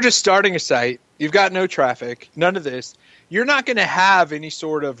 if you're just starting a site, you've got no traffic, none of this, you're not going to have any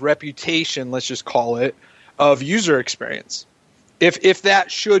sort of reputation, let's just call it, of user experience. If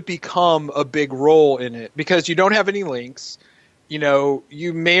that should become a big role in it, because you don't have any links.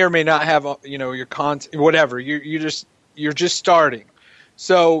 You may or may not have, your content, whatever. You're just starting.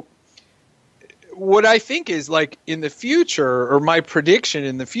 So what I think is like in the future, or my prediction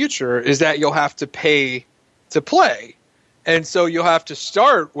in the future, is that you'll have to pay to play. And so you'll have to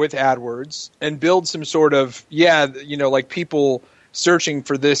start with AdWords and build some sort of, like people searching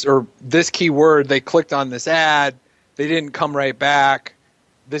for this or this keyword, they clicked on this ad, they didn't come right back.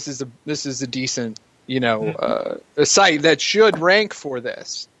 This is a decent, a site that should rank for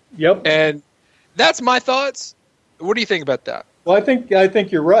this. Yep. And that's my thoughts. What do you think about that? Well, I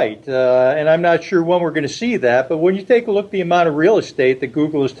think you're right, and I'm not sure when we're going to see that. But when you take a look at the amount of real estate that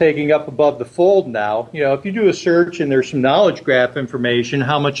Google is taking up above the fold now, if you do a search and there's some knowledge graph information,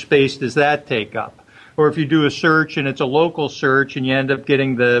 how much space does that take up? Or if you do a search and it's a local search and you end up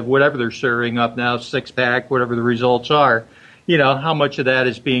getting the whatever they're serving up now, 6-pack, whatever the results are, how much of that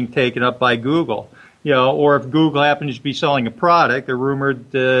is being taken up by Google? Or if Google happens to be selling a product, they're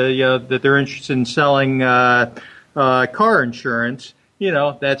rumored, that they're interested in selling car insurance,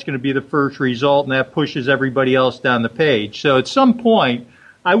 that's going to be the first result, and that pushes everybody else down the page. So at some point,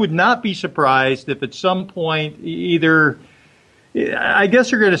 I would not be surprised if at some point either, I guess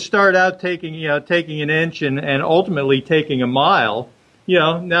they're going to start out taking an inch and ultimately taking a mile.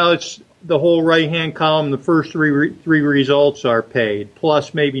 Now it's the whole right-hand column, the first three results are paid,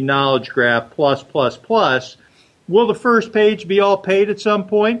 plus maybe knowledge graph, plus. Will the first page be all paid at some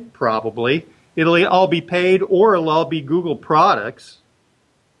point? Probably. It'll all be paid, or it'll all be Google products.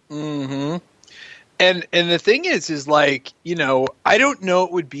 Mm-hmm. And the thing is like, I don't know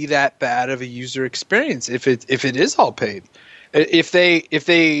it would be that bad of a user experience if it is all paid. If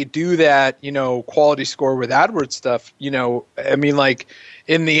they do that, quality score with AdWords stuff, I mean, like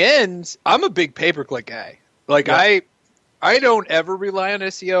in the end, I'm a big pay-per-click guy. Like I don't ever rely on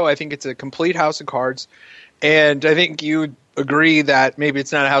SEO. I think it's a complete house of cards, and I think you agree that maybe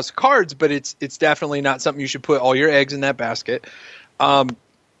it's not a house of cards, but it's definitely not something you should put all your eggs in that basket.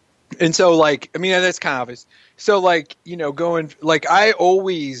 And so like, I mean, that's kind of obvious. So like, going like I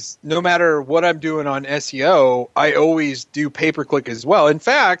always, no matter what I'm doing on SEO, I always do pay-per-click as well. In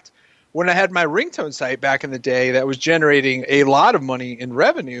fact, when I had my ringtone site back in the day that was generating a lot of money in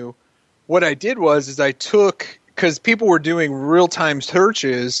revenue, what I did was I took, because people were doing real-time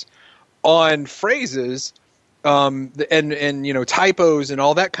searches on phrases and typos and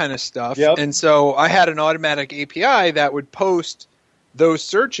all that kind of stuff. Yep. And so I had an automatic API that would post those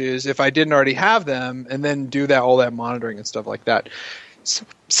searches if I didn't already have them, and then do all that monitoring and stuff like that.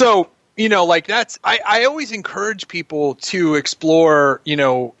 So like that's, I always encourage people to explore,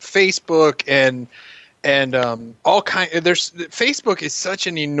 Facebook and all kind. Facebook is such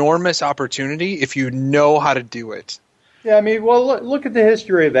an enormous opportunity if you know how to do it. Yeah, I mean, well, look at the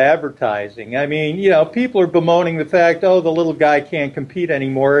history of advertising. I mean, people are bemoaning the fact, the little guy can't compete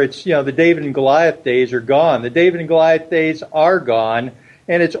anymore. It's, the David and Goliath days are gone. The David and Goliath days are gone,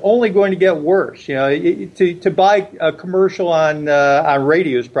 and it's only going to get worse. You know, to buy a commercial on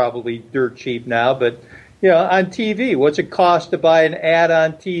radio is probably dirt cheap now, but you know, on TV, what's it cost to buy an ad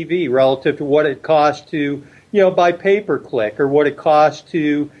on TV relative to what it costs to, you know, buy pay-per-click, or what it costs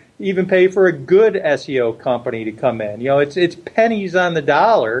to even pay for a good SEO company to come in? You know, it's pennies on the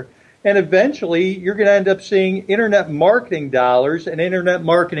dollar, and eventually you're going to end up seeing internet marketing dollars and internet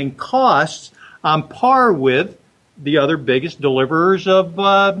marketing costs on par with the other biggest deliverers of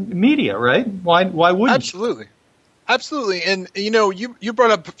media, right? Why wouldn't you? Absolutely. And, you know, you brought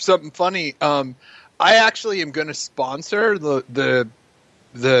up something funny. I actually am going to sponsor the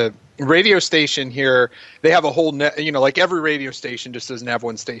radio station here. They have a whole you know, like every radio station just doesn't have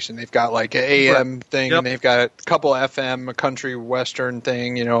one station. They've got like an AM thing, and they've got a couple FM, a country western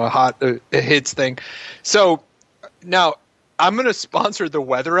thing, you know, a hits thing. So now I'm going to sponsor the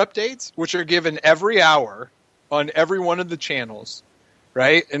weather updates, which are given every hour on every one of the channels,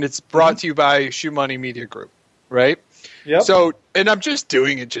 right? And it's brought to you by Shoe Money Media Group, right? Yep. So, and I'm just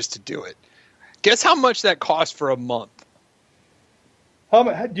doing it just to do it. Guess how much that costs for a month?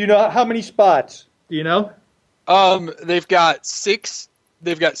 Do you know how many spots? Do you know? They've got six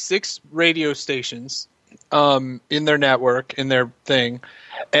radio stations in their network, in their thing,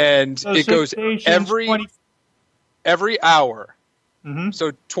 and So it 6 goes stations, every hour. Mm-hmm.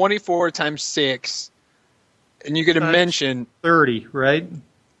 So 24 times 6, and you get a mention 30, right?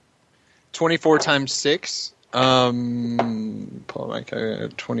 24 times 6. Pull my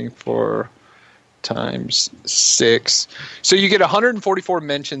 24 times 6. So you get 144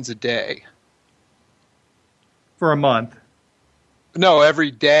 mentions a day. For a month. No, every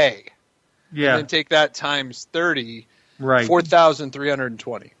day. Yeah. And then take that times 30. Right.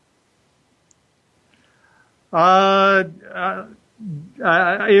 4,320. If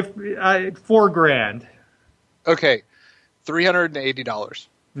 $4,000. Okay. $380.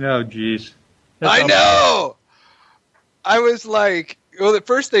 No, geez. I know. I was like, well, at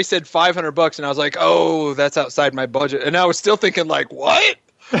first they said $500, and I was like, oh, that's outside my budget. And I was still thinking, like, what?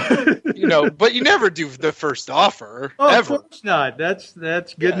 You know, but you never do the first offer. Ever. Of course not. That's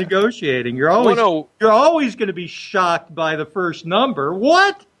good negotiating. You're always going to be shocked by the first number.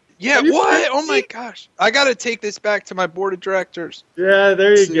 What? Yeah, what? Oh my gosh! I got to take this back to my board of directors. Yeah,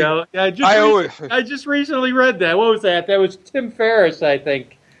 there you go. I just recently read that. What was that? That was Tim Ferriss, I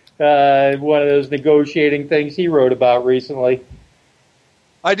think. One of those negotiating things he wrote about recently.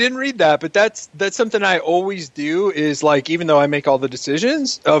 I didn't read that, but that's something I always do. Is like, even though I make all the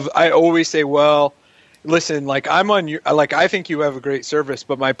decisions, I always say, well, listen, like I'm on your, like I think you have a great service,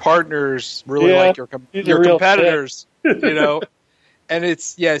 but my partners really like your competitors, you know. And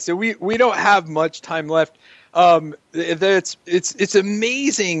it's so we don't have much time left. It's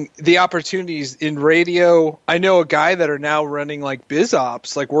amazing the opportunities in radio. I know a guy that are now running like biz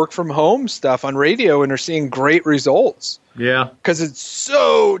ops, like work from home stuff on radio, and are seeing great results. Yeah, because it's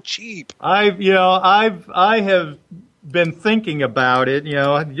so cheap. I have been thinking about it. You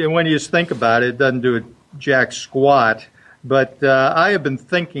know, when you just think about it, it doesn't do a jack squat. But I have been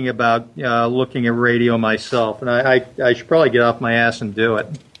thinking about looking at radio myself, and I should probably get off my ass and do it.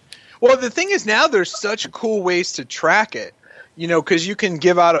 Well, the thing is, now there's such cool ways to track it, you know, because you can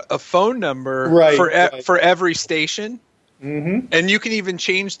give out a phone number for every station, and you can even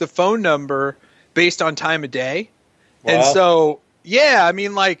change the phone number based on time of day. Wow. And so, yeah, I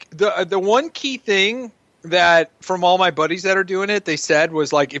mean, like the one key thing that from all my buddies that are doing it, they said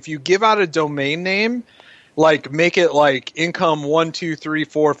was like, if you give out a domain name, like make it like income 1, 2, 3,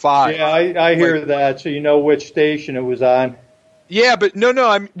 4, 5. Yeah, I hear that, so you know which station it was on. Yeah, but no,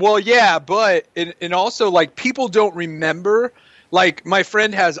 but and also like people don't remember. Like my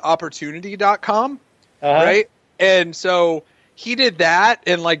friend has opportunity.com, right? And so he did that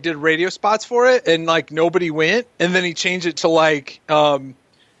and like did radio spots for it, and like nobody went, and then he changed it to like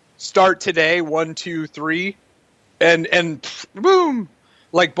start today 1, 2, 3, and boom.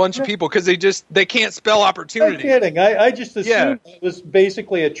 Like bunch of people, because they can't spell opportunity. No kidding. I just assumed it was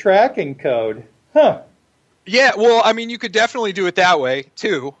basically a tracking code. Huh. Yeah, well, I mean, you could definitely do it that way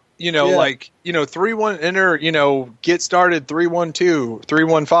too. You know, like, you know, 3-1 enter, you know, get started 312,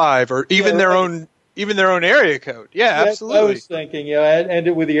 315, or even their own area code. Yeah, absolutely. I was thinking, end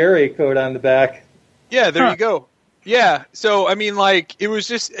it with the area code on the back. Yeah, there you go. Yeah, so I mean, like, it was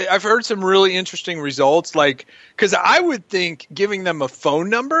just, I've heard some really interesting results, like, because I would think giving them a phone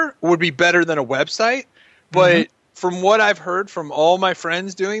number would be better than a website, but from what I've heard from all my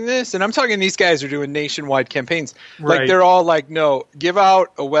friends doing this, and I'm talking these guys are doing nationwide campaigns, like, they're all like, no, give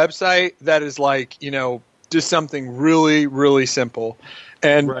out a website that is like, you know, just something really, really simple.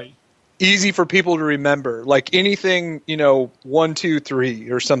 And easy for people to remember, like anything, 1, 2, 3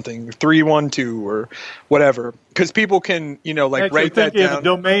 or something, 3, 1, 2 or whatever, because people can, write that down. A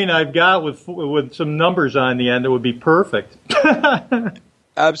domain I've got with some numbers on the end that would be perfect.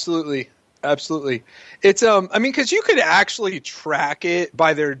 Absolutely. It's because you could actually track it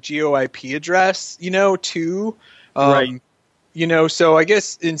by their GeoIP address, too. Right. So I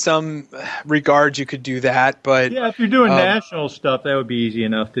guess in some regards you could do that, but yeah, if you're doing national stuff, that would be easy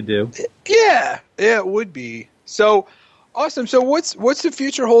enough to do. Yeah, it would be. So awesome. So what's the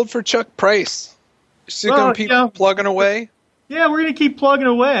future hold for Chuck Price? Still going to keep plugging away? Yeah, we're going to keep plugging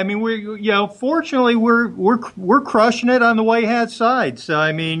away. I mean, fortunately, we're crushing it on the white hat side. So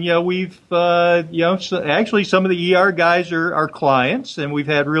I mean, we've actually some of the ER guys are our clients, and we've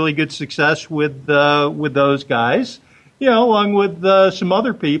had really good success with those guys. Along with some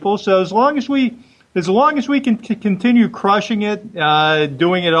other people. So as long as we can continue crushing it,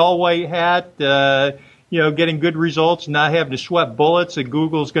 doing it all white hat, getting good results, not having to sweat bullets that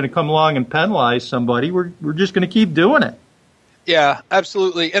Google's going to come along and penalize somebody, we're just going to keep doing it. Yeah,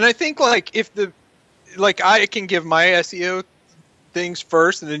 absolutely. And I think I can give my SEO things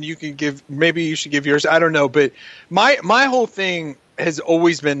first, and then maybe you should give yours. I don't know, but my whole thing has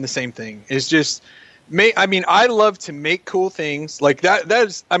always been the same thing. It's just. I love to make cool things like that.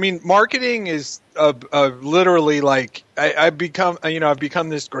 Marketing is literally like I've become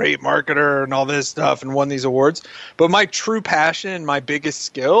this great marketer and all this stuff and won these awards. But my true passion and my biggest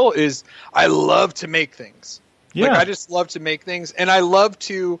skill is I love to make things. Yeah. I just love to make things, and I love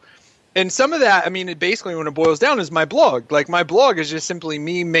to. And some of that, basically when it boils down, is my blog. Like my blog is just simply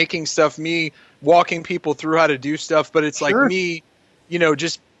me making stuff, me walking people through how to do stuff. But it's like me,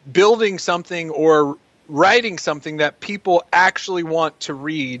 just building something or writing something that people actually want to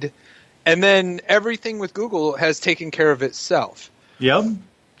read, and then everything with Google has taken care of itself. Yep.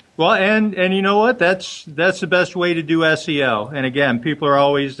 Well, and you know what? That's the best way to do SEO. And again, people are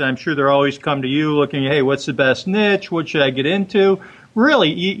always, I'm sure they're always come to you looking, hey, what's the best niche? What should I get into? Really,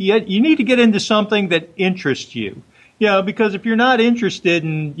 you need to get into something that interests you. Because if you're not interested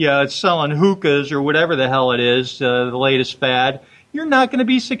in selling hookahs or whatever the hell it is, the latest fad, you're not going to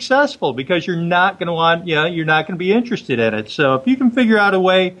be successful because you're not going to be interested in it. So if you can figure out a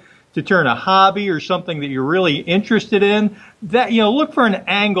way to turn a hobby or something that you're really interested in, that look for an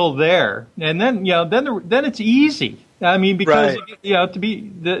angle there, and then then it's easy. Because to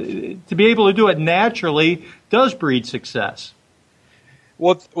be able to do it naturally does breed success.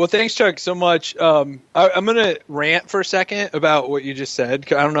 Well, thanks, Chuck, so much. I'm going to rant for a second about what you just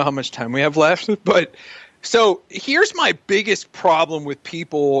said. I don't know how much time we have left, but. So here's my biggest problem with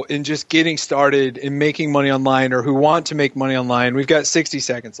people in just getting started in making money online or who want to make money online. We've got 60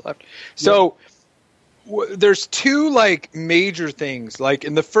 seconds left. So there's two major things.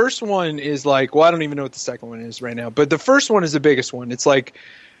 And the first one is I don't even know what the second one is right now. But the first one is the biggest one. It's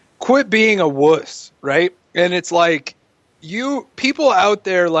quit being a wuss, right? And it's people out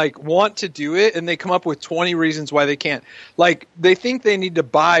there want to do it, and they come up with 20 reasons why they can't. They think they need to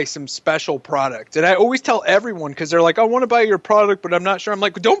buy some special product. And I always tell everyone, because they're I want to buy your product, but I'm not sure. I'm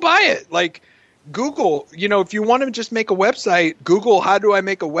don't buy it. Google, if you want to just make a website, Google, how do I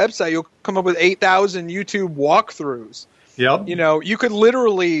make a website? You'll come up with 8,000 YouTube walkthroughs. Yep. You could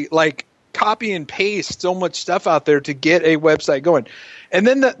literally copy and paste so much stuff out there to get a website going. And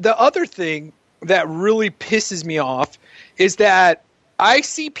then the other thing that really pisses me off is that I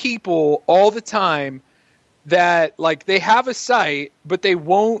see people all the time that they have a site, but they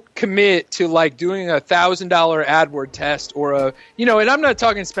won't commit to doing a $1,000 AdWord test or and I'm not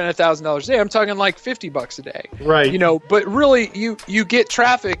talking spend $1,000 a day. I'm talking $50 a day. Right. But really you get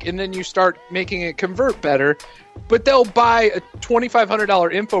traffic and then you start making it convert better, but they'll buy a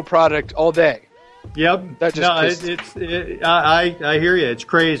 $2,500 info product all day. Yep. That just I hear you. It's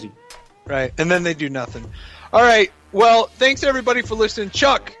crazy. Right. And then they do nothing. All right. Well, thanks everybody for listening.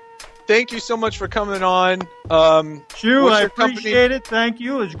 Chuck, thank you so much for coming on. Shoo, I appreciate it. Thank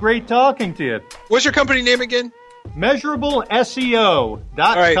you. It was great talking to you. What's your company name again?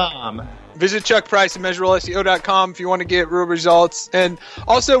 MeasurableSEO.com. Right. Visit Chuck Price at MeasurableSEO.com if you want to get real results. And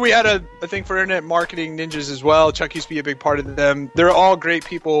also we had a thing for Internet Marketing Ninjas as well. Chuck used to be a big part of them. They're all great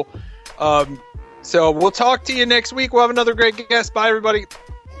people. So we'll talk to you next week. We'll have another great guest. Bye, everybody.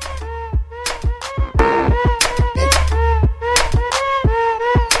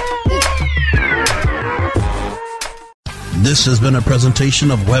 This has been a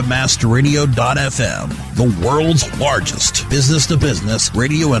presentation of WebmasterRadio.fm, the world's largest business-to-business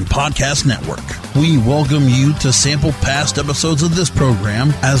radio and podcast network. We welcome you to sample past episodes of this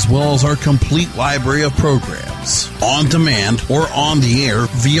program, as well as our complete library of programs, on demand or on the air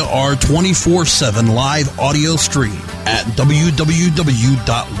via our 24/7 live audio stream at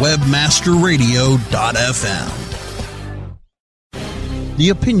www.webmasterradio.fm. The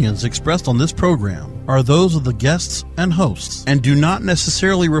opinions expressed on this program are those of the guests and hosts and do not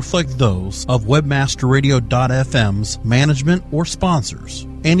necessarily reflect those of WebmasterRadio.fm's management or sponsors.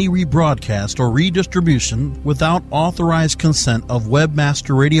 Any rebroadcast or redistribution without authorized consent of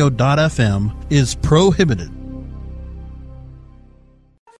WebmasterRadio.fm is prohibited.